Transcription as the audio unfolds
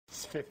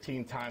least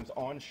 15 times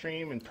on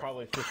stream and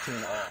probably 15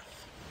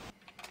 off.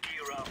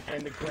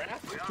 And the graph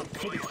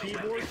for the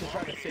keyboard to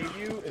try to save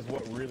you is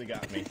what really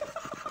got me.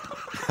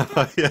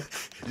 Yeah,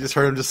 you just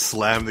heard him just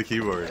slam the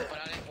keyboard.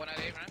 One out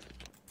of 8, right?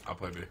 I'll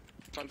play B.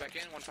 One back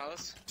in, one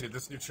palace. Dude,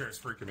 this new chair is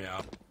freaking me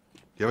out.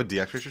 You have a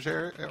deactivator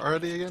chair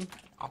already again?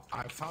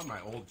 I found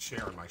my old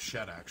chair in my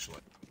shed, actually.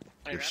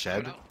 Hey, Your Raph,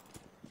 shed? come out.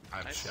 I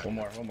have a Nice. shed. One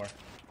more.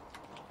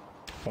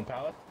 One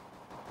pallet.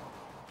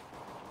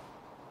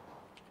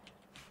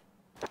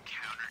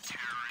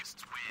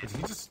 Did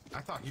he just...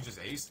 I thought he just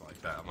aced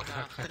like that. I'm like,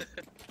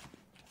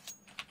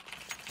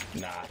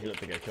 Nah, he let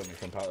the guy kill me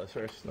from pallets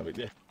first. No big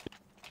deal.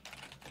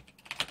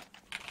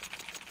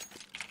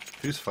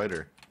 Who's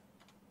Fighter?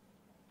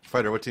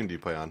 Fighter, what team do you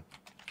play on?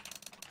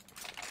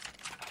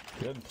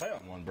 He doesn't play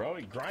on one, bro.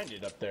 He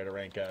grinded up there to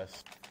rank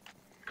us.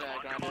 Yeah,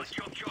 grinders.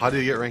 How do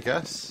you get rank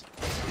S?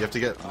 You have to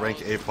get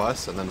rank A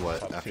plus, and then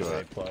what Top after 2 A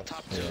that? plus.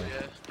 Top 2,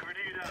 yeah.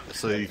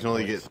 So you can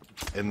only get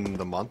in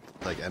the month,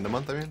 like end of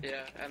month, I mean?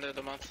 Yeah, end of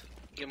the month.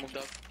 Get moved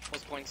up.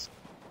 Most points.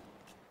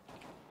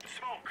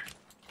 Smoke.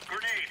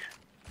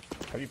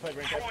 Grenade. Have you played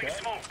rank S yet?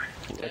 Smoke.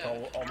 Like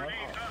all month?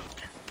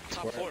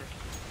 Top Where? 4.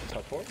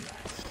 Top 4?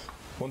 Nice.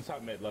 One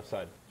side mid, left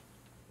side.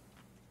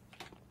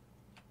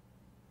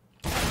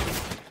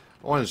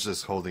 One is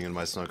just holding in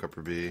my smoke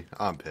upper B.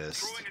 I'm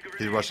pissed.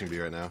 He's rushing B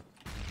right now.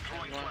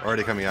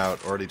 Already coming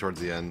out, already towards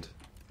the end.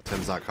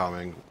 Tim's not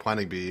coming.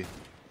 Planning B.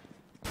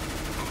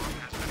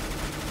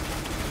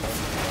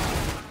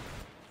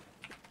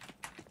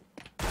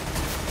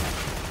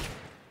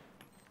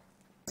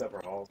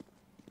 Upper hall.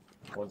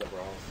 One's upper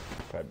hall.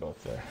 Probably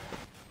both there.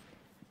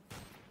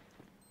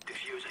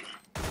 Diffusing.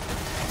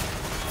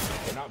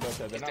 They're not both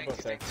there. They're not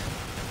both there.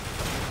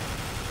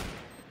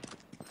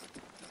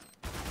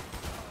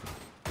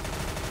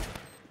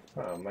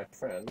 Oh, my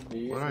friend.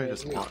 You Why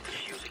used don't me I as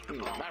just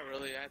meat. walk? Not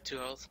really, I had 2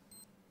 health.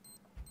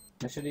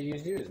 I should have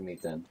used you as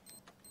meat then.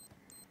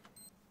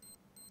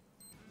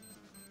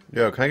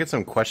 Yo, can I get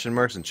some question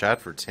marks in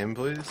chat for Tim,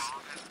 please?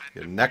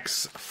 Your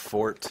next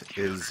fort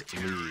is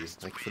me.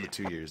 Thank you for the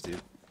 2 years,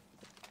 dude.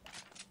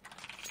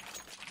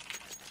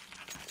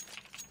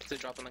 They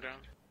drop on the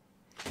ground.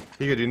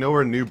 Hiko, do you know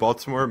where New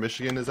Baltimore,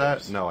 Michigan is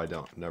at? No, I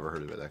don't. Never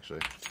heard of it,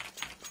 actually.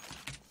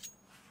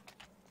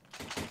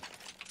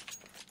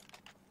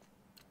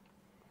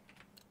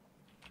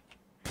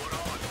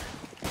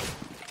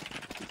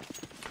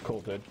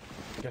 Cool, dude.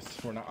 I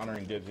guess we're not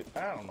honoring dibs.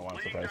 I don't know why I'm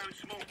Laying surprised. down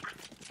smoke.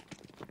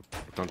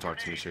 Don't talk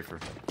to me, Schaefer.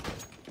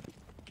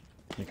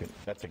 You could.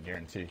 That's a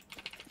guarantee.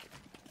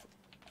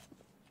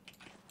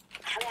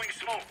 Throwing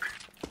smoke.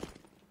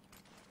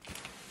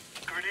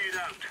 Grenade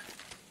out.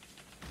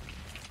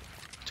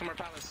 2 more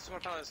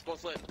palace,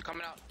 both lit.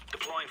 Coming out.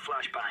 Deploying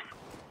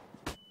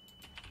flashbang.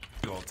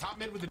 Deagle. Top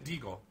mid with a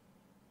deagle.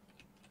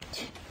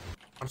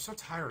 I'm so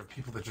tired of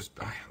people that just...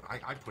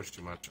 I push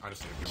too much. I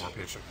just need to be more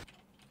patient.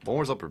 One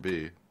was upper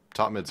B.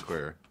 Top mid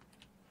square.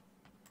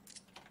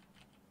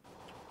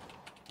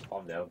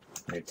 Oh no.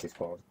 Made 2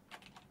 spawns.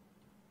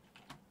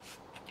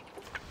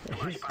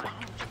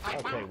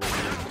 Okay,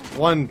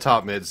 One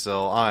top mid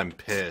still. I'm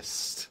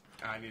pissed.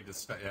 I need to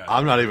stay... Yeah.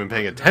 I'm not even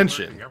paying They're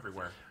attention. lurking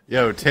everywhere.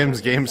 Yo, Tim's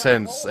game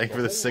sense. Thank you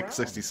for the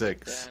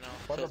 666. Yeah, I know.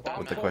 But the Feels bad, bomb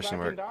With the man. question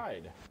pulled mark. back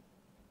and died.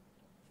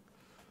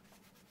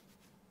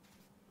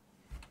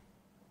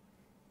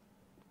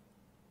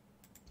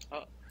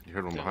 Oh, You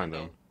heard one he's in behind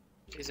window. him.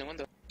 He's in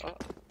window. Oh,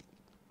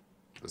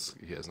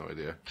 He has no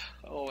idea.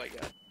 oh my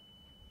god.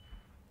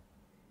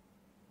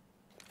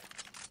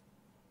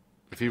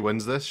 If he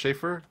wins this,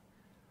 Schaefer,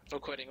 We're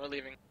quitting, we're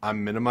leaving.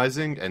 I'm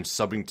minimizing and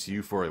subbing to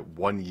you for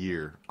 1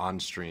 year on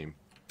stream.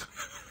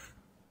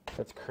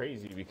 That's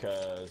crazy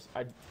because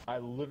I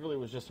literally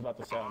was just about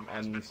to say I'm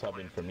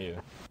unsubbing from you.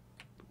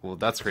 Well,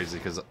 that's crazy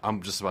because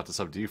I'm just about to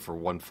sub to you for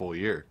 1 full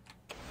year.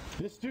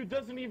 This dude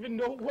doesn't even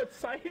know what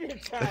site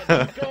it's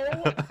at.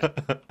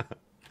 Go.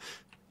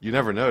 You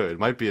never know. It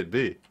might be at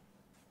B.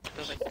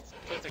 Feels like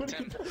But he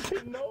 10.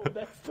 doesn't know.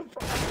 That's the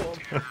problem.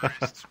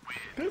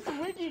 This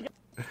wiki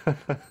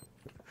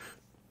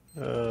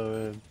Oh,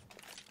 man.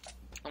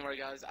 Don't worry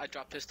guys, I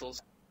dropped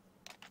pistols.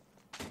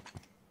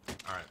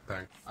 Alright,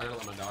 thanks. I gotta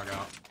let my dog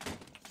out.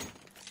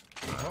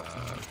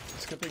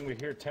 It's a good thing we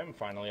hear Tim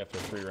finally after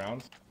 3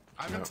 rounds.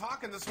 I've been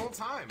talking this whole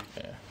time.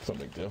 Yeah, it's no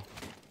big deal.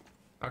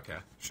 Okay,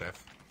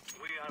 chef.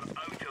 We are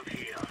out of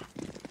here.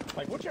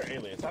 Like, what's your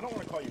alias? I don't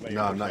want to call you by your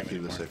No, I'm first not name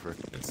keeping this anymore.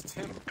 safer. It's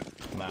Tim.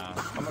 Nah,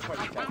 I'm gonna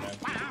call you Cat Man.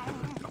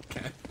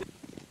 Okay.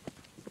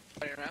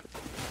 Fire map.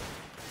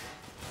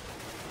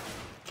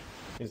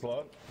 He's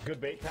low.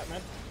 Good bait, Cat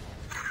Man.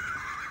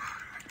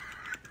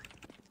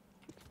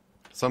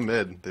 Some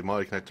mid. They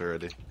molly connect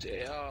already.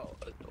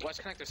 Watch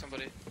connector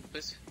somebody,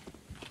 please.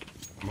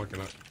 I'm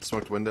looking at...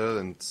 Smoked window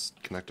and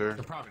connector.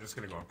 They're probably just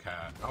gonna go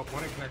cat. Oh,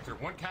 one in connector.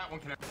 One cat, one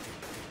connector.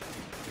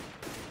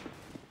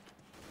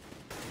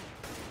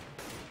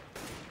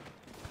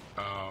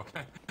 Oh,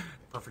 okay.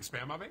 Perfect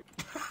spam mobbing?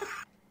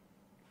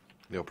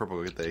 Yo, purple,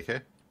 go get the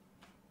AK.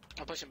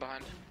 I'm pushing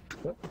behind.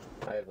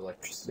 I have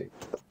electricity.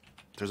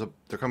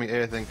 They're coming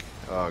A, I think.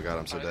 Oh god,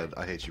 I'm so dead.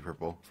 I hate you,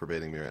 Purple, for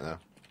baiting me right now.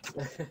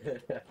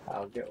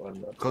 I'll get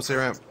one though. Close to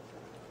your ramp.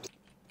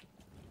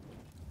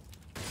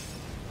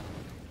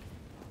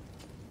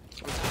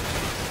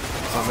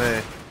 It's on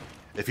me.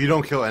 If you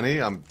don't kill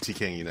any, I'm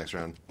TKing you next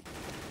round.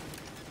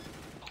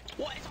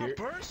 What? It's on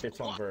burst? It's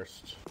on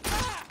burst.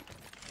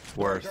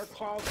 Worth. Dark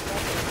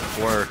clouds.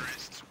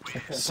 Worth.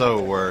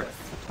 So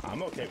worth.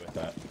 I'm okay with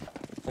that.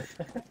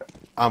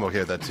 I'm okay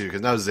with that too,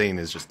 because now Zane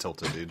is just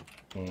tilted, dude.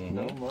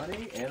 No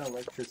money and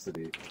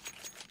electricity.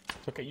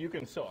 It's okay, you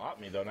can still op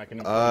me though, and I can.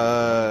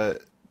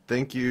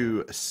 Thank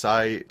you,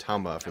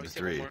 Saitama, for Let me the see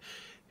 3. one more.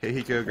 Hey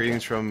Hiko,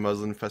 greetings from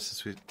Muslim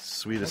Festive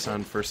Sweetest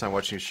Son. First time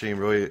watching you stream.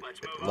 Really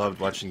loved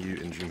watching you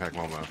in DreamHack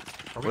Momo.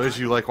 What did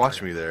you like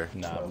watching me there?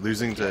 No.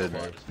 Losing to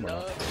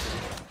No.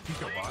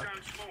 Hiko bot.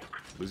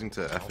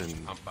 effing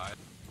I'm by.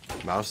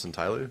 Mouse and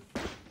Tyloo?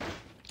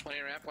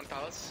 20 ramp, 1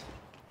 palace.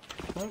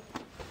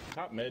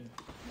 Top mid.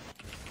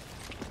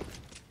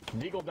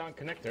 Deagle down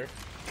connector.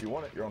 If you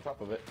want it, you're on top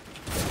of it.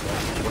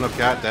 One up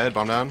cat, dead,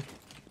 bomb down.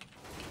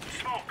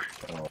 Smoke.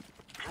 Oh.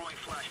 Throwing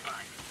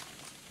flashbang.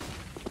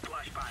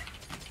 Flashbang.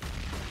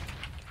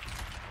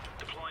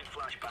 Deploying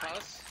flashbang.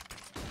 Palace.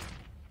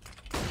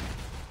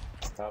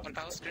 Top. 1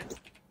 palace screen.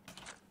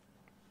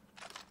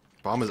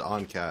 Bomb is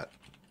on cat.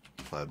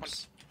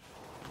 Plebs.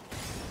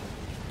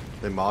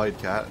 They mollied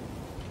cat.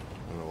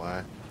 I don't know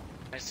why.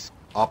 Nice.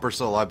 Opper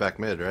still alive back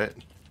mid, right?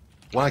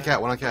 One on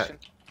cat, one on cat.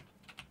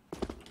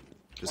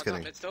 Just One's on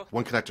kidding. mid still?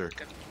 One connector.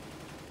 Okay.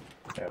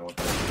 Yeah, one.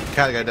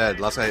 Cat guy dead.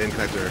 Last guy in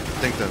connector.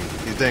 Dinked him.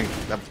 He's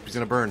dinked. He's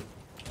gonna burn.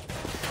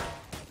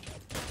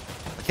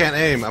 I can't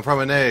aim. I'm from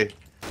an A.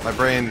 My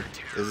brain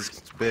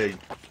is big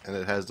and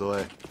it has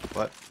delay.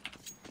 What?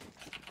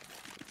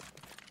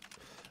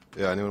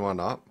 Yeah, anyone want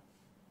an op?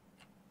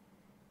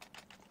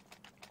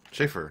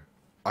 Schaefer,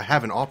 I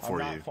have an op I'm for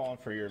not you. falling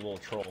for your little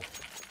troll.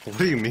 What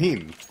do you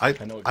mean? I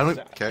know don't.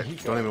 exactly- Okay,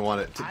 Hiko. don't even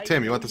want it. I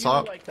Tim, you want knew this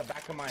op? like the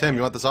back of my Tim,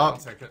 you want this I'll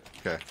op? take it.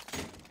 Okay.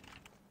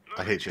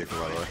 I hate Schaefer,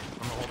 by the way. I'm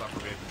gonna hold up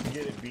for me.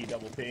 Get it, B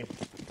double P.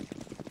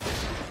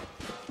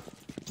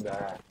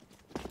 Nah.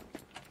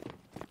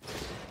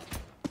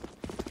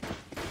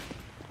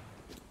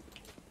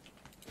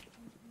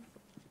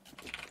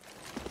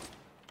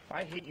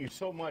 I hate you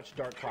so much,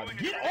 Dark Cloud.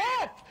 Get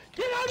off!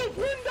 Get out of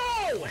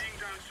window! Laying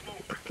down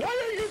smoke. Why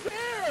are you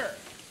there?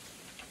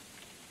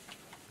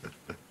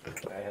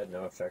 I had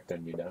no effect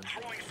on you, Dan.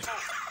 Throwing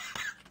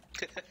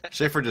smoke.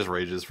 Schaefer just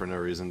rages for no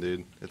reason,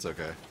 dude. It's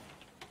okay.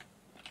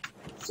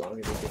 As long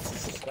as it gets the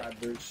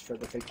subscribers for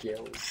the fake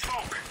yells.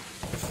 Smoke.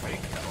 Fake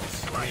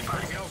yells. I mean,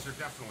 fake yells are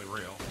definitely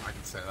real. I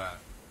can say that.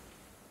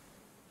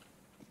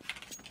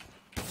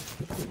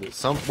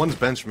 One's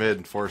bench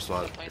mid, 4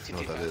 spot. If you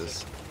know what that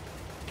is.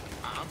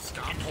 I'm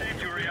holding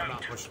it. I'm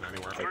not pushing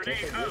anywhere.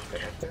 Grenade out.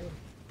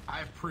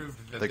 I've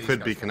proved that They these could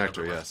guys be will never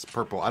connector, win. yes.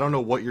 Purple. I don't know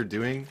what you're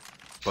doing,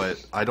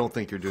 but I don't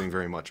think you're doing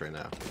very much right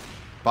now.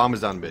 Bomb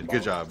is down mid.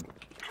 Good job.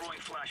 Throwing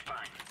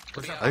flashbang.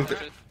 Where's that I think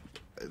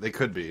bomb? they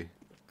could be.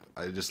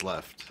 I just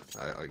left.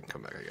 I can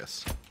come back, I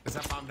guess. Is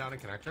that bomb down in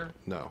connector?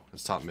 No,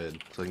 it's top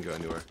mid, so I can go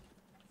anywhere.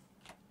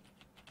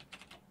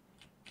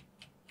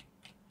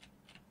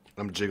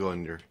 I'm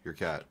jiggling your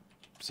cat,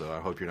 so I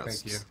hope you're not.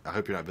 Thank you. I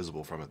hope you're not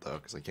visible from it though,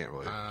 because I can't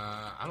really.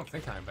 I don't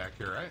think I'm back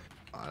here, right?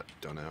 I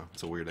don't know.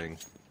 It's a weird thing.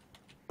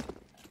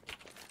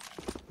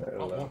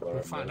 Oh,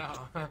 we'll find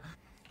out.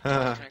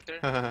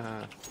 Connector.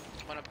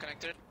 1 up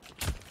connector.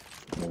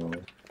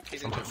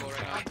 He's in jungle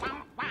right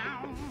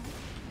now.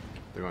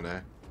 They're going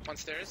A. 1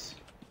 stairs.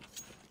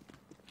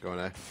 Going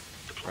A. Right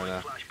Deploying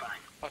now. flashbang.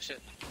 Oh shit.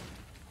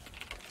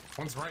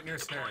 One's right near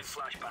Deploying stairs.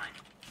 flashbang.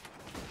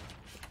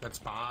 That's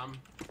bomb.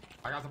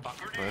 I got the bomb.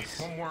 Nice.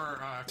 One more.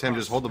 Tim,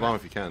 cross. just hold the bomb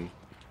if you can.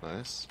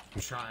 Nice.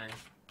 I'm trying.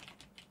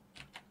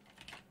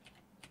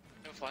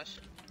 No flash.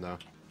 No.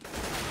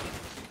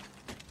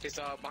 He's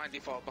behind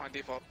default, on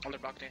their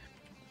balcony.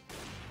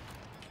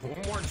 One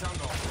more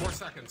jungle. 4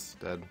 seconds.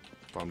 Dead.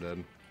 Bomb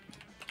dead.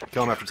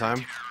 Kill him after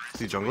time.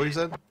 See jungle, you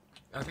said?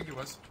 I think it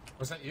was.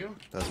 Was that you?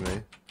 That's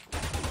me. I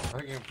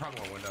think you probably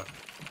one window.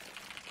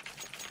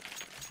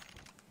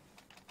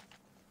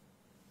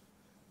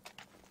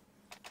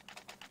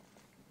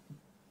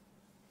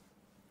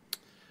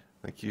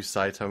 Thank you,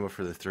 Saitama,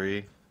 for the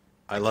 3.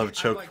 I love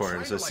choke like, porn,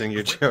 trying so to, sing like,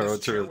 your grip Joro this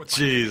chair to with my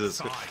Jesus.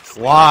 sides.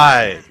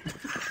 Why?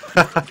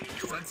 That's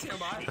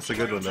TMI. That's a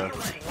good one though. Wrap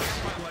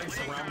my legs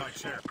around my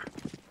chair.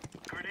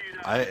 Grenade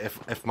out.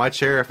 If my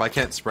chair, if I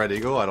can't spread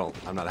eagle,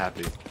 I'm not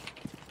happy.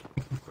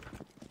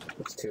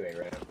 It's 2A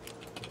right now.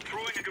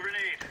 Throwing a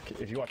grenade.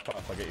 If you watch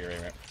Puff, I'll get your A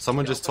ramp.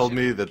 Someone just told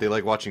me that they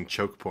like watching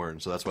choke porn,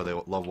 so that's why they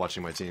love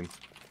watching my team.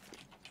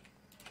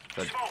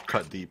 That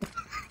cut deep.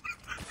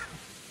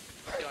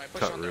 Yo, I push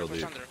Cut under, real push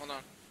deep. under. Hold on.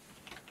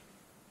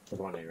 There's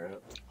 1A right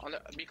On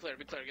the, be clear,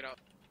 get out.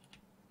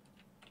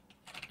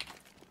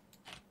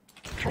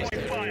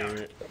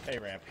 A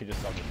ramp. He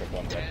just saw the triple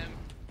one dead.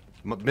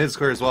 Tim. Mid's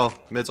clear as well.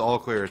 Mid's all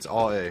clear. It's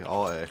all A.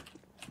 All A.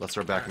 Let's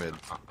start back mid.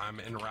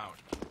 I'm en route.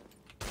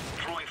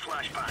 Throwing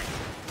flashbang.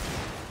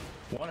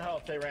 1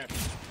 health, A ramp.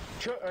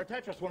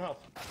 Tetris, 1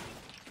 health.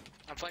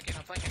 I'm flanking,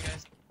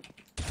 guys.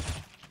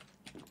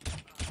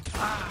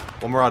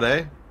 One more out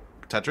A.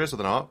 Tetris with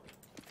an op.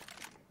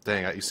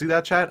 Dang, you see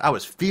that, chat? I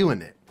was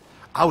feeling it.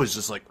 I was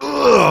just like,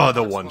 ugh,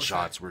 the one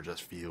shots were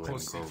just feeling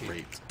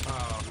great.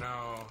 Oh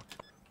no.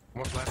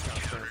 What last guy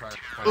was 35?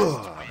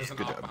 Ugh, There's an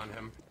good op job. on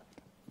him.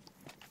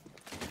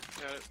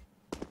 Got it.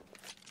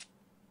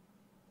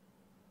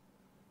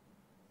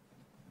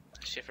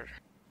 Schiffer.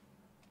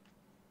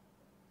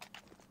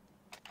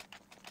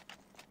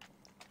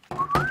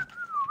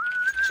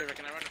 Schiffer,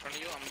 can I run in front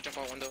of you? I'm gonna jump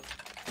out window.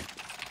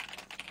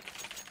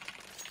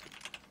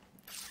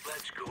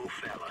 Let's go,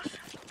 fellas.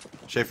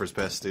 Schaefer's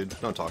pissed, dude.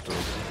 Don't talk to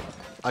him.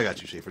 I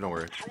got you, Schaefer. Don't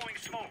worry. Throwing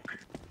smoke.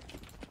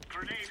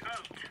 Grenade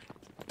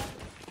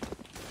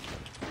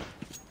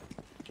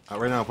out.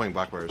 Right now I'm playing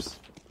Black Bears.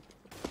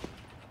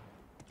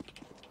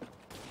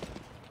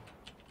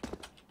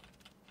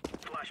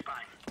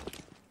 Flashbang.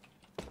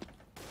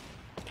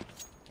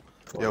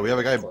 Yo, we have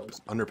a guy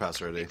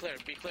underpass already. Be clear,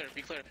 be clear,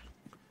 be clear.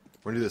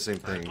 We're gonna do the same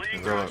thing.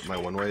 Throw out my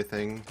one-way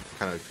thing,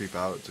 kind of creep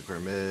out to clear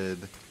mid,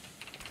 You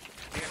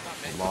guys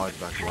not mid. lodge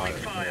back to lodge.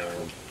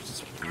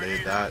 Just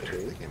made that.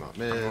 They came out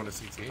I'm going mid.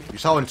 to CT. You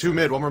saw one, 2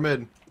 mid, 1 more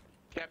mid.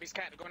 Cap, he's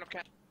cat, going up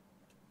cat.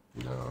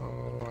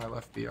 No, I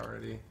left B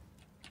already.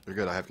 You're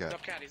good. I have He's cat.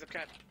 up cat, he's up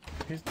cat.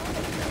 He's not.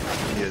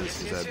 He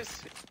is. He's dead.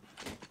 Yes.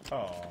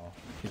 Oh,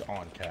 he's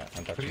on cat.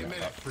 I'm But he touching made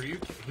it that. for you.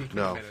 He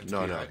No, made it to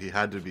no, B, no. right? He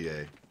had to be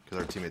A because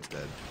our teammate's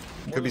dead.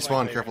 More Could be than spawn.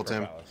 likely Careful, for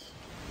Tim. Palace.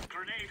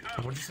 Grenade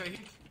out. What'd you say,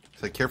 Heek?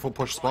 It's like careful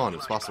push spawn.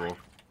 It's possible.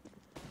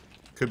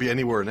 Could be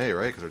anywhere in A,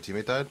 right? Because our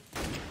teammate died.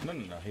 No,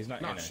 no, no. He's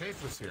not No, in it.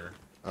 Schaefer's here.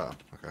 Oh,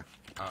 okay.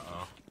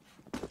 Uh-oh.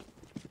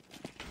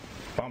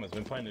 Bomb has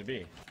been playing to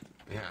B.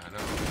 Yeah, I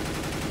know.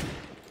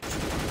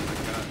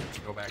 I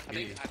gotta go back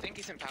B. I think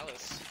he's in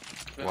Palace.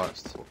 to be What?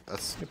 honest.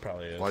 That's. He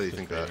probably is. Why do you Just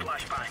think that? waiting.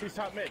 Flashbang. He's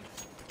top mid.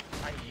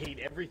 I hate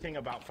everything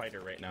about Fighter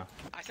right now.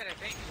 I said I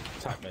think.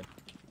 Top mid.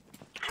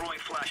 Throwing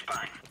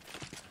flashbang.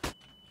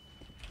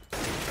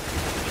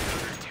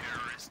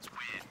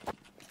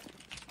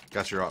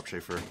 Got your op,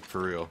 Schaefer.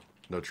 For real.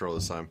 No troll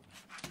this time.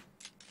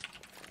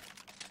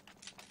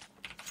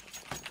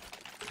 I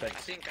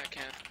Thanks. think I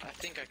can. I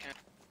think I can.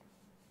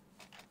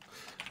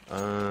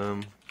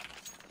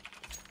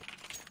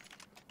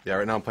 Yeah,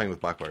 right now I'm playing with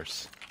Black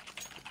Bears.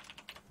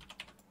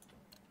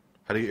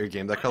 How do you get your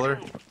game that color?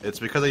 It's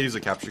because I use a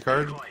capture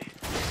card,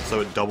 so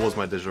it doubles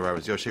my digital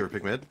reference. Yo, Schaefer,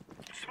 pick mid.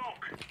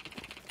 Smoke.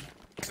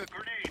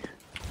 Grenade.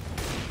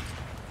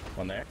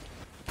 One there.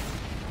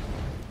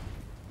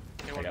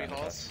 You want I to got be it.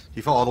 halls?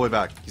 He fell all the way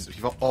back. He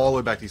fell all the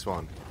way back to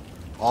spawn.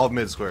 All of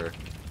mid square.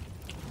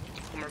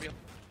 One more real.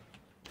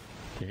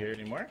 You hear it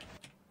anymore?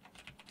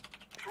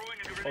 Throwing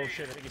a Oh grenade.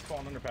 shit, I think he's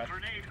falling underpass.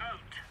 Grenade out.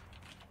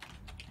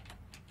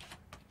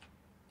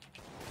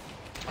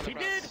 On the He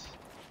cross. did!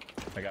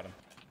 I got him.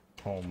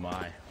 Oh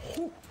my.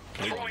 Whew.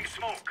 Throwing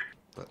smoke.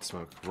 That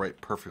smoke right,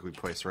 perfectly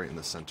placed right in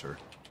the center.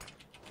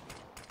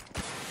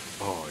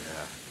 Oh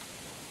yeah.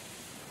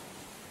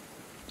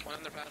 One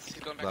underpass. He's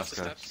going back Last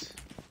up the guy. steps.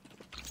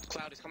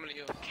 Cloud, he's coming to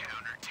you.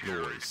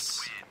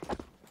 Noise.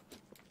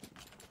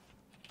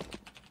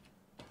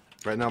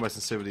 Right now my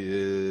sensitivity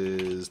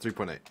is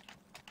 3.8.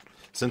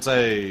 Since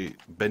I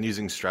been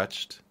using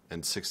stretched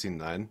and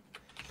 16.9,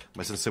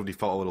 my sensitivity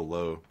felt a little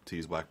low to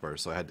use black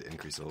bars, so I had to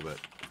increase it a little bit.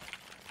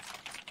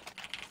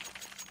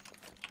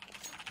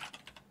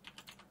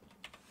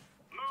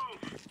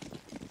 Move.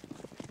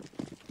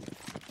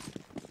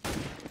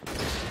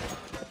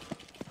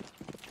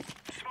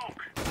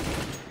 Smoke.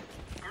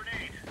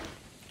 Grenade.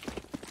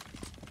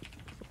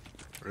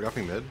 Are you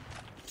upping mid?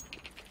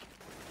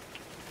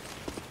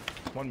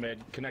 One mid.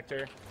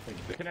 Connector.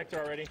 The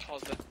connector already.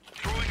 Halls dead.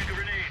 Throwing a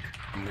grenade.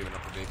 I'm leaving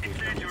up the B.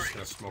 I'm just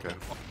gonna smoke Okay.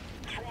 it.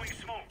 Throwing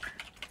smoke.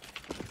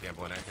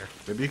 Gambling out here.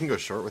 Maybe you can go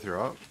short with your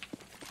op.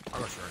 I'll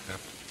go short now.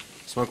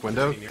 Smoke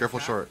window. You need Careful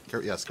a short.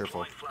 Yes,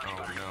 careful. Throwing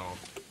Oh flashbang. no.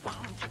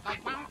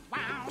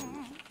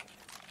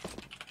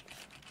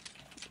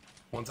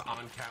 One's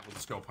on cap with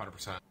the scope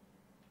 100%.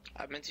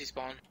 I meant to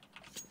spawn.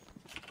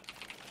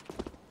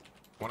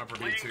 One upper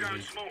B Laying too. down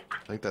Heek. smoke.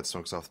 I think that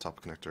smoke's off the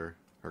top connector.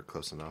 Or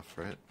close enough,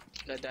 right?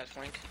 That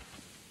flank.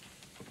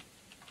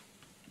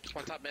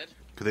 One top mid.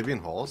 Could they be in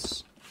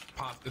halls?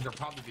 They'll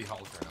probably be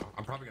halls right now.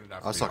 I'm probably gonna die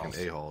for I was B talking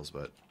halls. A halls,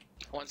 but...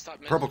 One top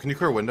mid. Purple, can you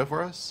clear a window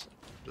for us?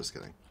 Just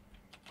kidding.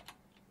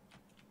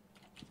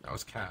 That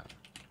was cat.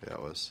 Yeah,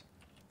 it was.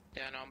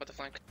 Yeah, no, I'm about to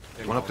flank.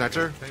 They One up mollied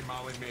me. connector? They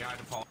mollied me. I had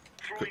to fall.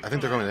 Throwing I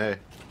think they're going A.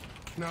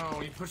 No,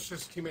 he pushed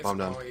his teammates Bomb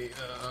to down. molly,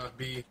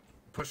 B.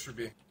 Push through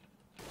B.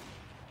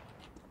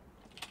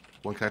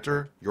 One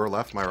connector, your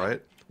left, my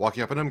right.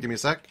 Walking up at him, give me a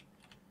sec.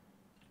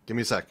 Give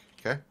me a sec,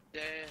 okay?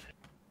 Yeah,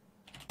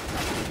 yeah,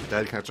 yeah.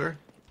 Dead connector.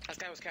 That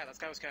guy was cat. That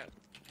guy was cat.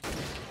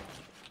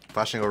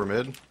 Flashing over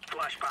mid.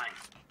 flashbang.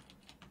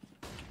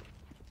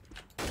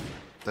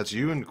 That's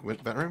you in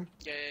vent room?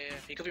 Yeah, yeah, yeah.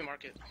 He could be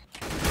market.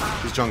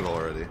 He's jungle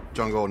already.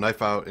 Jungle,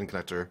 knife out, in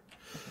connector.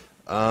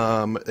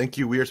 Thank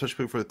you, Weird Switch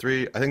for the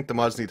 3. I think the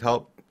mods need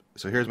help.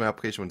 So here's my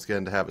application once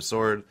again to have a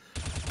sword.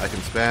 I can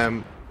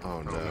spam.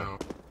 Oh no. Oh no.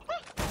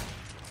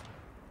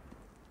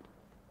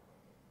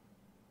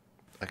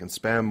 I can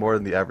spam more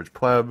than the average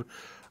pleb.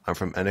 I'm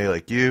from NA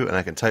like you, and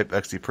I can type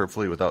XD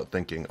perfectly without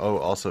thinking. Oh,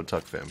 also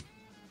Tuck Fam.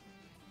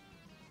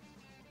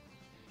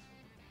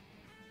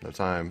 No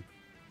time.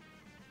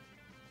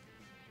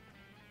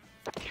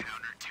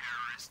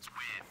 Counter-terrorists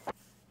win.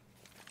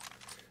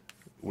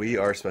 We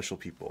are special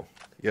people.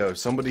 Yo,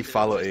 somebody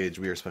follow Age.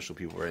 We are special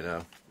people right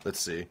now. Let's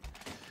see.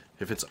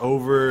 If it's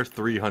over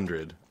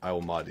 300, I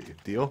will mod you.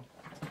 Deal?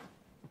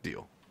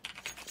 Deal.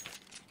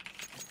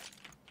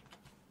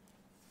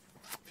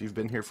 If you've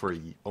been here for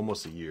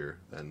almost a year,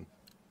 then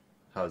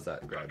how's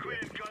that grab you?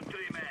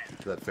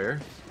 Is that fair?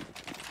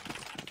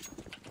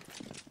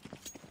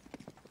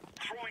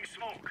 Throwing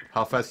smoke.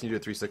 How fast can you do a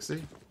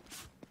 360?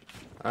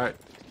 Alright,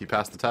 you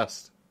passed the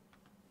test.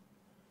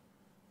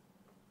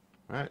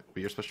 Alright,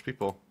 we are special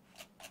people.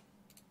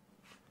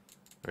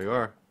 There you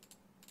are.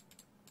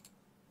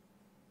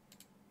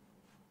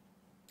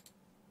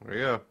 There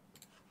you go.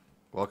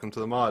 Welcome to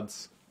the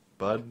mods,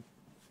 bud.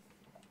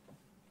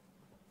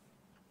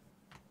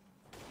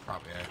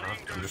 Probably A, huh?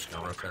 I'm just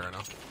gonna rotate right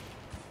now.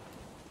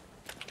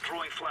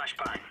 Throwing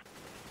flashbang.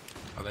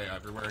 Are they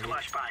everywhere here?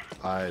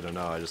 Flashbang. I don't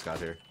know, I just got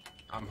here.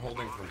 I'm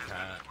holding from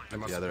cat. They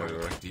must Yeah, have they're put it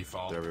everywhere. like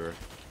default. They're everywhere.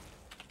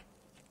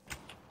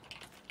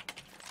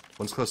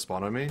 One's close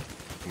spawn on me.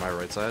 On my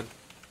right side.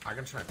 I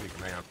can try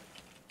peeking out.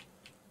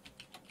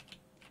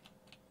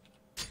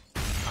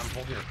 I'm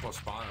holding a close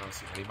spot. I don't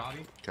see anybody.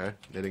 Okay,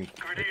 knitting.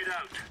 Grenade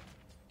out.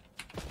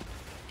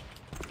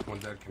 One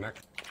dead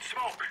connect.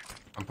 Smoke.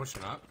 I'm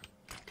pushing up.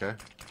 Okay.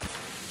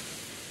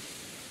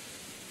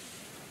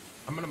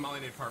 I'm gonna molly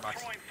nade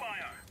firebox. Throwing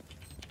fire.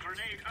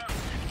 Grenade out.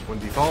 One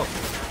default.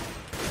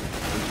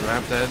 One's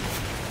ramp dead.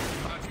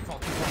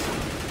 Default.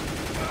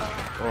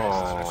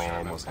 Oh,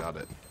 almost got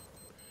it.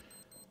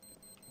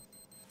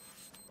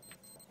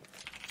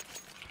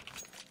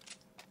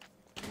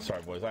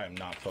 Sorry, boys, I am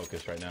not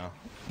focused right now.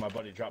 My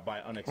buddy dropped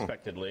by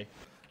unexpectedly.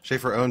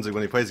 Schaefer owns it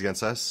when he plays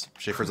against us.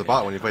 Schaefer's a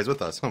bot when he plays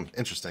with us.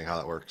 Interesting how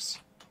that works.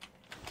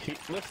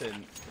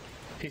 Listen,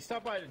 he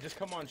stopped by to just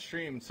come on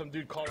stream. Some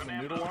dude called him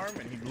a noodle arm,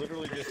 and he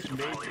literally just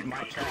made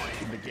my chat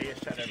the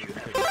gayest chat ever.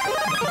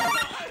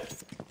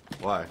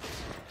 Why?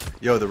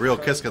 Yo, the real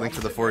Kiska, thanks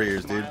for the 4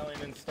 years, dude.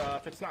 Smiling and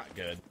stuff. It's not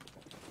good.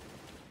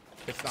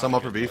 It's not Some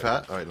upper good, beef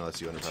but- hat? Alright, no,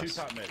 that's you Two underpass.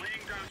 top mid.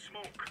 Laying down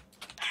smoke.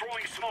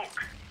 Throwing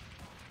smoke.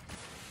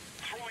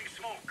 Throwing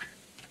smoke.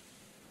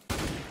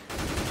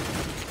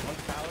 One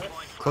pallet.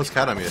 Close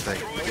cat on me, I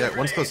think. Yeah,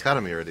 one's close cat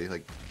on me already,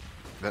 like,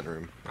 vent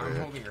room. Oh, I'm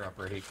yeah. holding your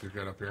upper. Hey, you're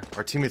good up here.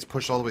 Our teammates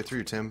pushed all the way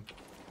through, Tim.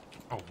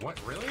 Oh, what?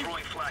 Really?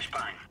 Throwing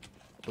flashbang.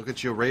 Look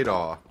at your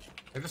radar.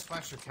 They just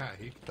flashed your cat,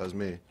 Heek. That was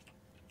me.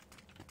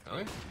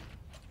 Really?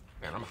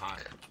 Man, I'm high.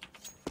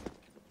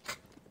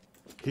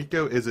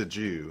 Hiko is a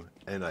Jew,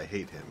 and I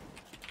hate him.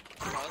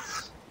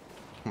 Palace.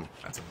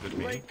 That's a good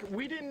meme. Like,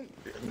 we didn't...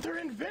 They're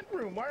in vent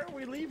room. Why are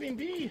we leaving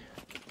B?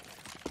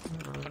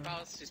 One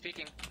Palace, he's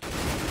speaking.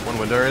 One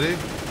window already.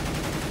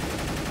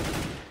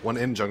 One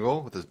in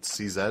jungle with a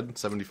CZ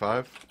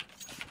 75.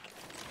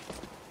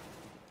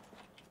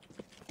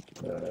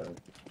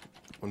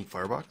 One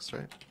firebox,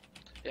 right?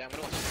 Yeah, I'm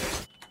gonna watch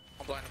this.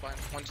 I'm blind, I'm blind.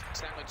 One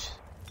sandwich.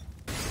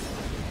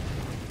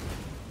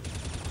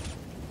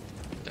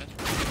 Dead.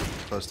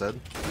 Close dead.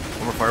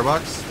 One more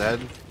firebox, dead.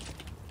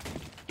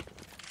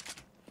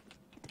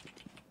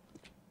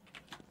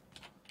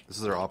 This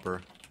is our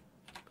opper.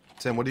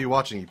 Tim, what are you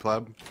watching, you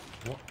pleb?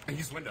 What?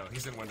 He's window.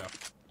 He's in window.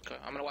 Okay,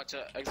 I'm gonna watch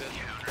exit.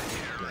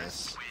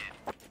 Nice.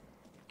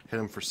 Hit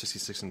him for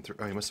 66 and 3.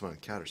 Oh, he must have been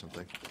a cat or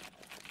something.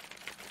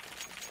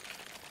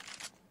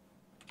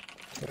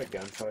 Got a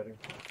gunfighter.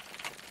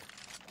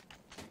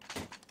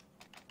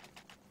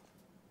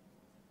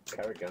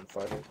 Got a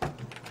gunfighter.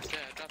 Yeah,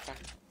 I got one.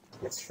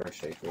 It's for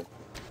Schaefer.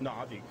 No,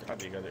 I'll be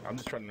good. I'm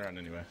just running around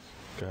anyway.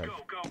 Go ahead. Go,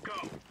 go,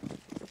 go.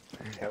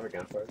 Have a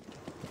gunfighter.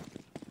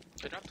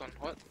 They dropped one.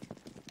 What?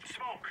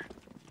 Smoke.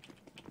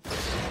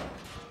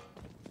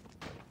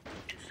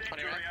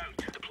 Incendiary right? out.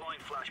 Deploying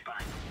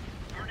flashbang.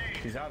 Grenade.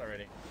 He's out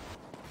already.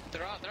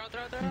 They're out, they're out,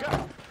 they're out, they're out.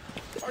 God,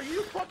 are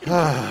you fucking...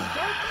 Dark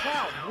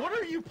Cloud, what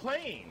are you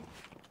playing?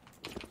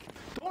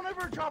 Don't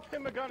ever drop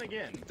him a gun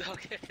again.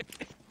 Okay.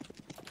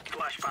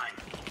 Flashbang.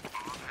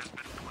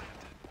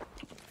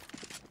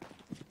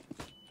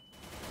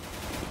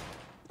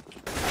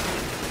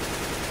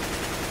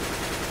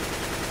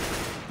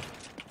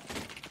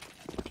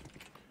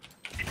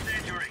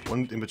 Incendiary.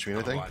 One in between,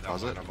 I think. I'm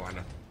Pause blind, it. I'm blind.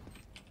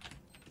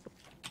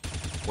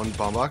 One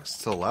bomb box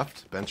to the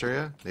left, bench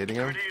area, nading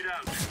him. Grenade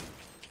out.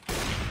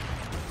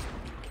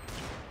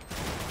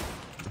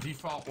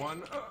 Default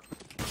one.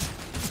 Let's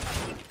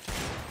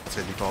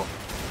say default.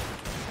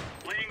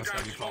 Laying That's down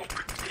not default.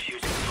 smoke.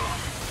 Diffusing bomb.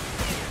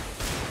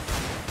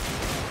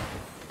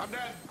 I'm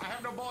dead. I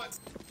have no bullets.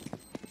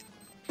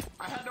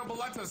 I had no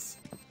bulletas.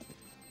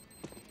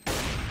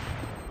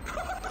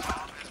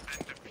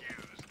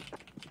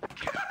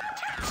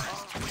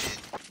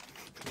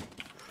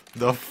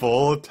 The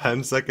full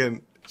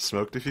 10-second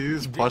smoke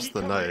diffuse plus he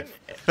the come knife.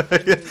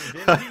 in?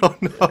 I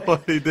don't know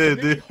what he did,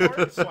 Then dude. he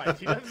hard swiped.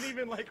 He doesn't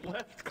even like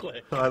left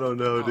click. I don't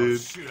know, Oh,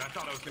 dude. shoot. I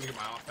thought I was going to get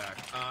my off back.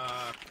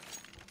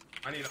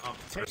 I need to up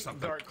or Take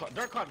something.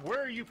 Dark Cloud,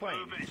 where are you playing?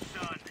 Move it,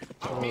 son.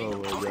 Oh my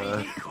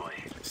god.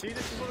 See,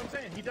 this is what I'm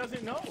saying. He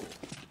doesn't know.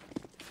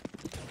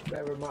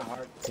 Whatever my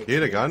heart takes. You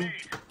need a me. gun?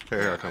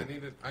 Here, I I come.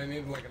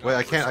 need like an Wait, up I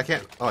or can't.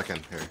 something. Oh, I can.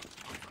 Here.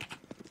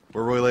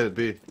 We're related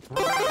B. Yeah,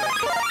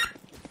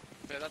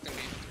 that can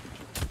be.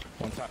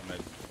 One top mid.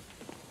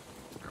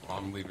 Well,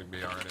 I'm leaving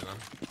B already then.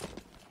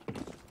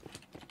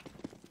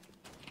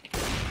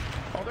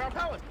 Oh, they're on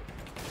pallet.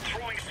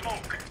 Throwing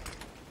smoke.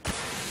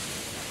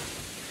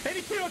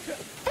 82.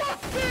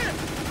 Fuck this!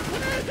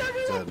 Where is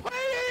everyone Dead.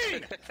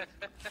 playing?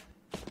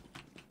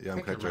 Yeah, I'm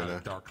I think cracked I'm right out now.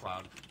 of Dark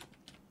Cloud.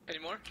 Any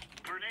more?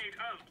 Grenade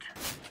out.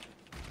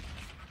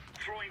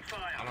 Throwing I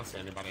fire. don't see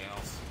anybody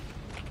else.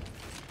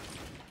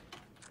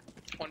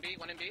 1B,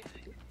 1 in B.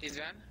 He's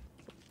van.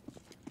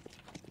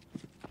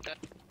 Dead.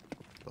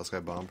 Last guy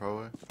bomb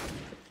probably.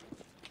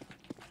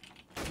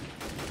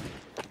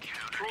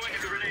 Throwing a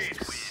grenade.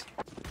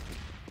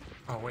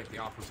 Oh wait, the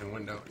opposite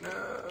window. No.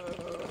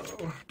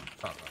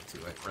 Thought about it too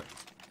late. Rip.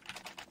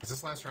 Is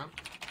this last round?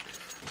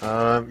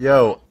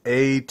 Yo,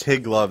 A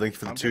Tig Love, thank you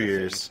for the I'm 2 gonna sit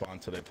and years. Spawn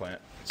until they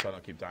plant, so I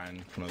don't keep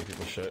dying from other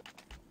people's shit.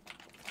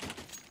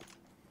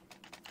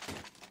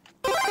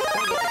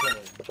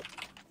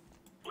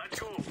 Let's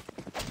go.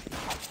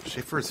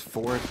 Schaefer is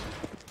fourth.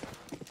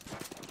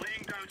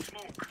 Laying down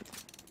smoke.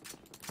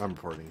 I'm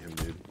reporting him,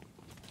 dude.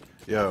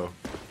 Yo,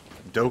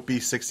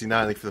 Dopey69,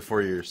 thank you for the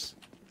 4 years.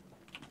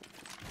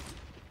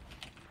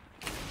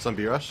 Some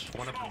B rush?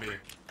 One up in B.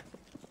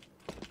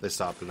 They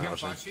stopped in You got a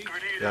rushing. flash sheet?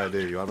 Grenade Yeah, I out.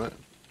 do. You want it?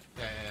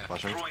 Yeah, yeah, yeah.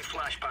 Flashing? I'm Throwing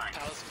flashbang.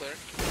 Palace clear.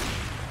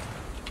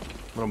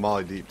 gonna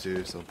molly deep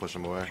too, so push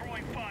him away.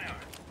 Throwing fire.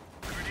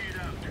 Grenade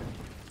out.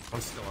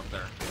 I'm still up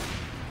there.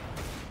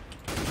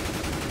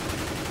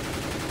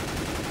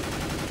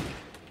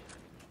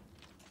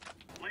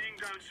 Laying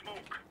down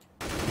smoke.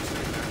 I'm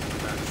sitting there on the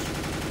bench.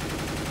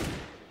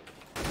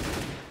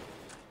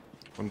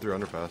 I'm through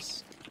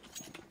underpass.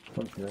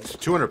 Okay.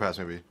 2 underpass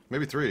maybe.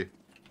 Maybe 3.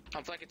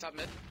 I'm flanking top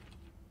mid.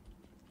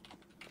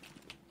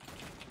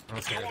 I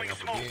don't see anything Throwing up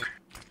in B. smoke.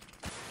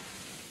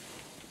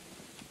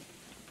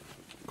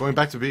 Going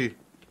back to B.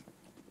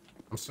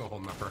 I'm still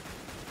holding up her.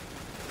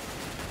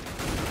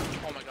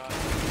 Oh my god.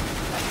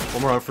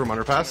 One more out from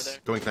Over underpass. there.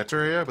 Going connector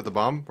area with the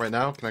bomb right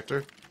now.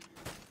 Connector.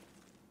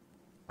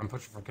 I'm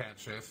pushing for cat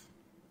shift.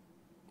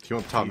 He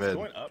went top He's mid.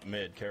 going up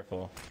mid,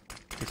 careful.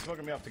 He's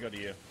smoking me off to go to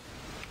you.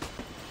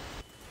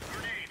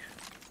 Grenade.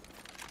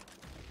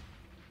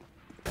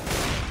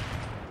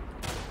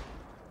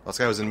 Last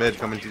guy was in mid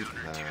coming to.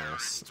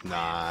 Nice.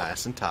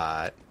 Nice and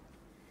tight.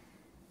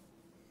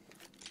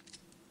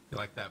 You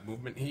like that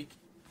movement, Heek?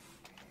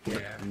 Yeah.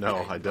 No,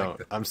 yeah, you I like don't.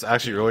 that- I'm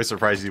actually really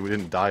surprised you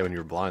didn't die when you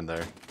were blind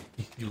there.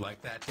 You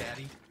like that,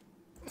 Daddy?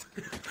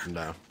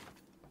 No.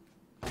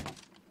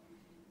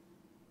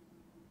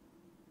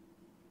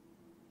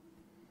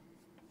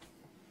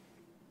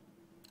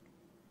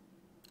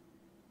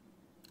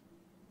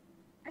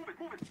 Move it,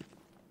 move it.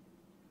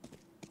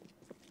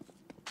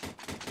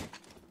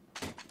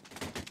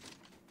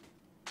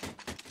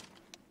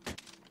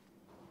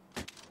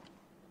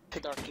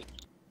 Pick dark.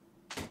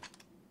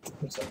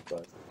 What's up,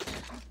 bud?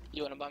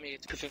 You wanna buy me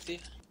 250?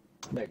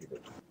 Negative.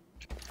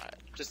 Alright,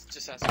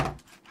 just ask me.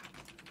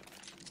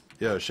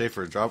 Yo,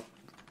 Schaefer, drop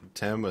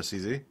Tim a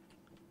CZ.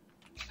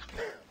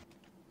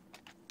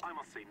 I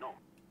must say no.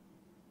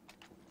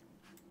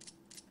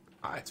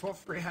 Alright, 12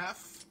 free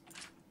half.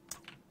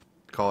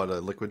 Call it a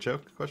liquid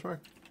choke? Question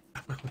mark.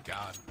 Oh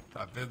god,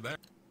 I've been there.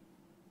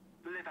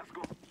 Let us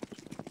go.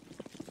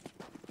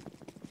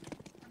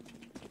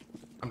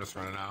 I'm just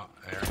running out.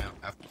 There I am.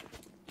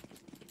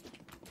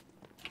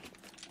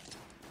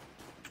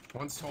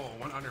 One's tall,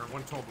 one under,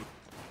 one tall.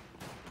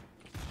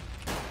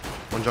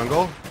 One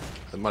jungle.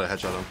 I might have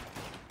headshot him.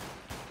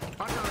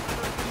 Under.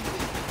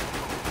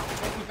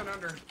 Tall with an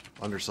under.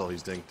 Undersell,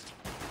 he's dinked.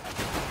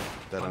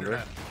 Dead under.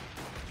 Dead.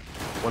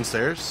 One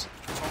stairs.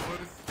 Tall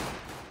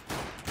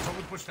booth. Tall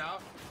booth pushed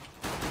out.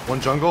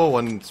 One jungle,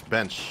 one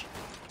bench.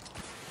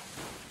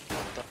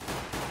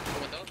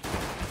 Window.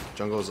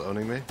 Jungle's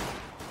owning me.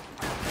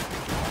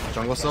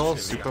 Jungle cell,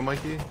 Super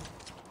Mikey.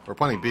 We're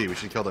playing B, we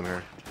should kill them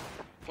here.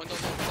 Window.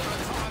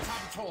 Top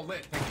of tall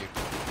lit. Thank you.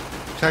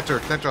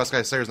 Connector, last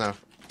guy, stairs now.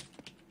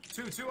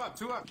 Two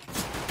up.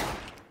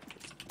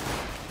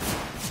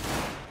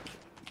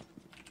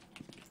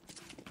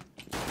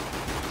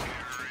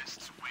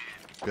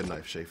 Good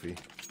knife, Shafee.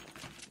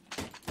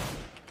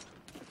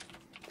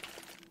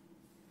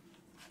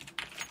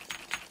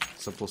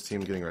 Simple's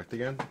team getting wrecked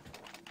again.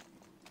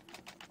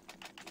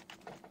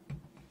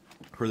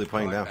 Who are they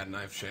playing I like now? that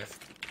knife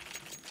shift.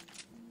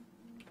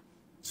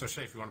 So,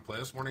 Shafe, you want to play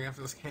this morning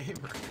after this game,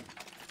 or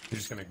you're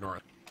just gonna ignore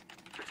it?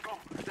 Let's go.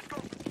 Let's go.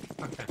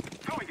 Okay.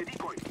 Throwing a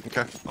decoy.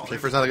 Okay.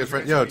 Schaefer's not a good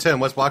friend. Yo, Tim,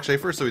 let's block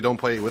Schaefer so we don't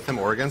play with him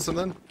or against him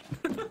then?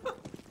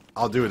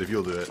 I'll do it if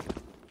you'll do it.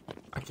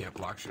 I can't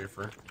block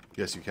Schaefer.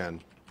 Yes, you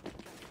can.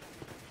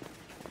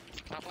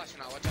 I'm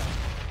flashing out, watch out.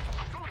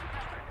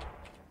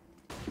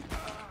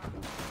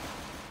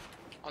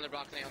 On the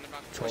block, Nate, on the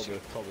block. Told you.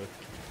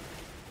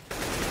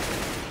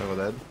 Jungle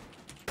dead.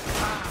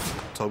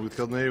 Toll booth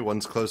killed me.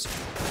 One's close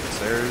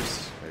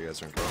stairs. Oh, you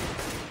guys aren't going.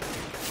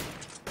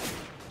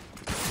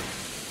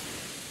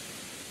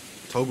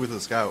 Toll booth is a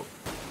scout.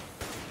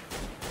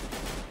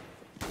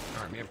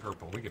 Alright, me and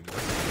purple. We can do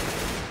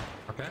this.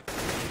 Okay.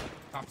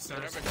 Top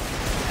stairs.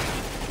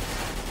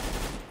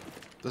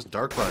 This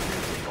Dark Cloud dude's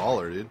a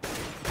baller, dude.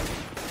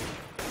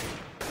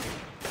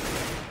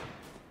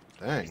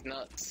 Dang.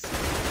 Nuts.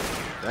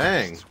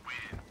 Dang.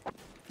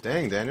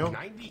 Dang, Daniel.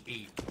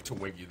 98 to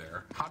Wiggy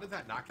there. How did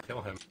that not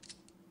kill him?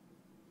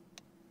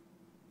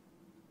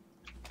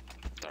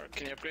 Sorry,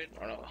 can you upgrade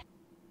or no?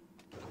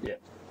 Yeah.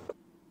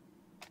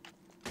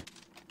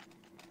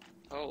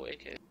 Oh,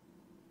 AK.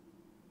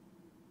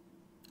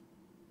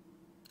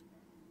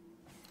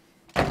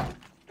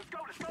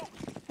 Let's go.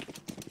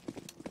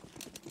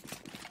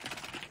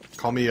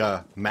 Call me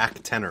Mac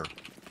Tenor.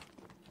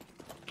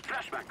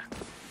 Flashback.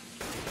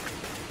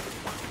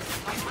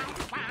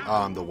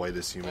 Oh, I'm the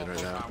whitest human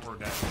right now. We're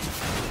dead.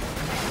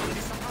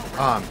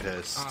 Oh, I'm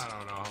pissed. I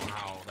don't know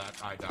how that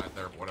I died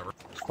there, but whatever.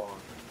 Spawn.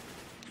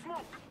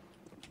 Smoke.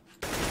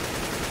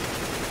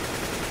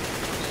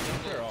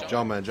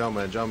 Gentlemen.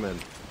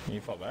 Can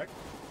you fall back?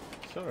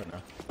 Still or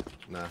no?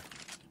 Nah.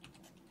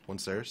 One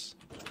stairs.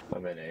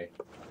 I'm in A.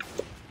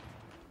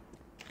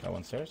 Got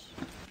one stairs.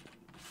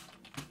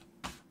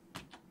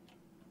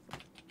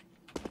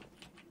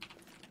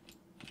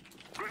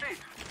 Grenade.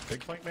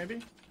 Big flank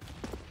maybe?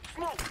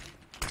 Smoke.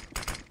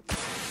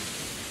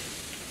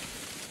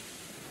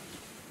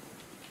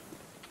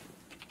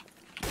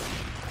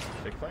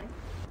 Big flank?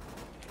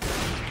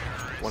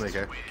 1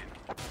 AK.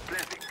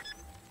 Planting.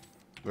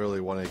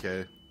 Literally 1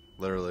 AK.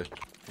 Literally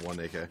 1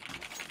 AK.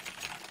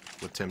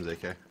 With Tim's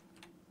AK.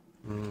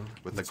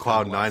 With the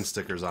Cloud 9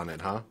 stickers on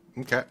it, huh?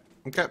 Okay.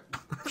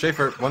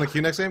 Schaefer, want a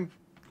Q next game?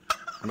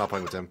 I'm not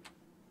playing with Tim.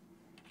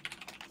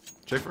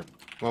 Schaefer,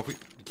 want a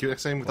Q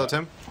next game without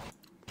Tim?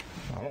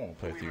 I don't want to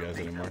play with you guys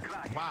anymore.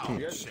 Wow. You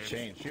guys have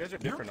changed. You guys are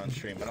different on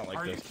stream. I don't like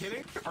Are you this.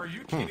 kidding? Are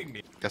you kidding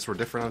me? Guess we're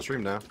different on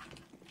stream now.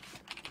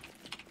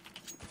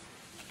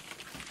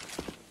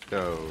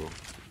 Go.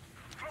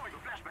 Throwing a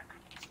flashback.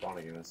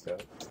 Spawning in a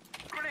scout.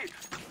 Grenade.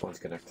 One's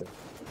connected.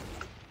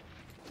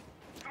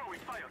 Throwing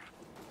fire.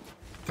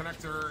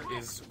 Connector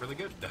is really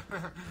good.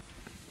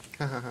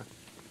 I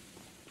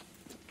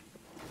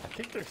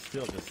think they're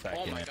still just Oh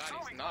stacking my it. god,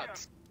 he's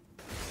nuts.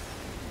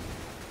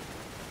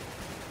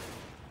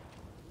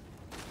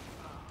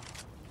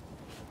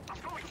 I'm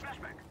throwing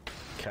flashback.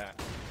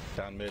 Cat.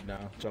 Down mid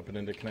now. Jumping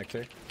into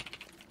connector.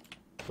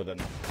 With an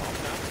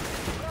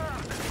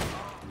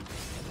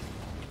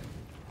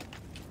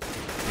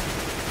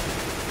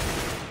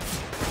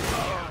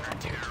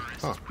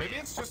Huh. Maybe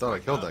it's I just thought I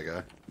like killed that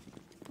guy.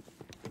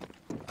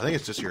 I think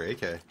it's just your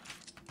AK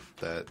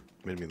that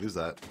made me lose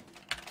that.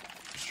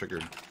 Just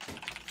triggered.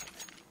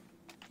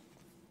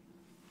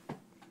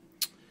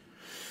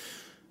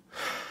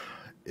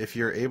 If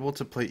you're able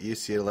to play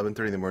ESEA at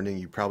 11:30 in the morning,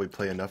 you probably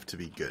play enough to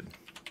be good.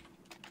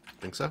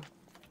 Think so?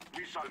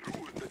 We shall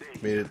rule the day. I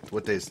mean,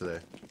 what day is today?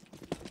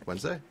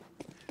 Wednesday?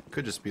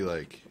 Could just be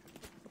like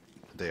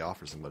a day off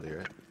for somebody,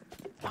 right?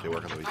 They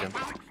work on the weekend.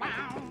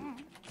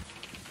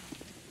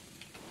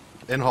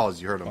 In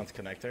halls, you heard him. one's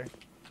connector.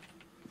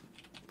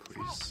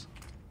 Please.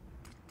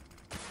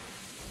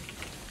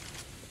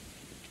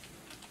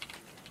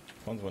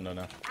 One's window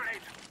now. Grenade.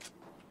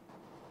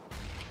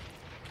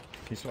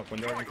 Can you smoke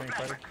window or anything,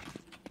 fighter?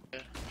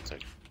 Yeah, it's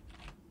like,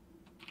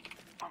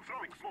 I'm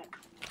throwing smoke.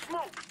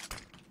 Smoke.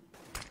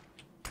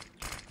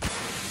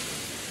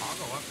 I'll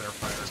go up there,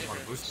 fire. If you want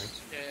to boost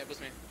me. yeah,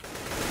 boost me.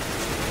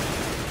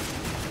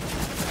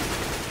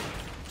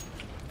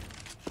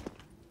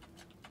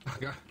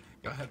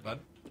 Go ahead, bud.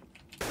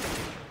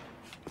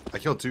 I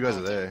killed 2 guys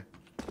a day.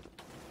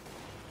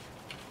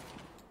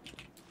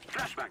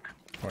 Flashback.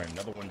 Alright,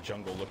 another one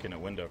jungle looking at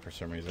window for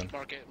some reason.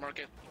 Mark it.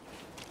 Okay,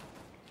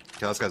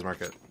 this guy's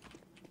market.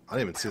 I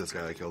didn't even see this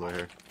guy I killed right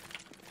here.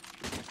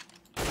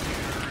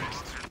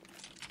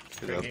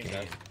 Good job. Great game,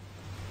 guys.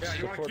 Yeah,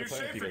 you Look want forward to to Q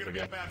playing safe? with you You're guys gonna be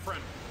a again. bad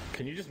friend.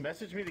 Can you just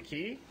message me the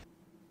key?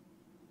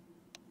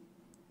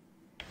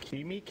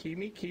 Key me.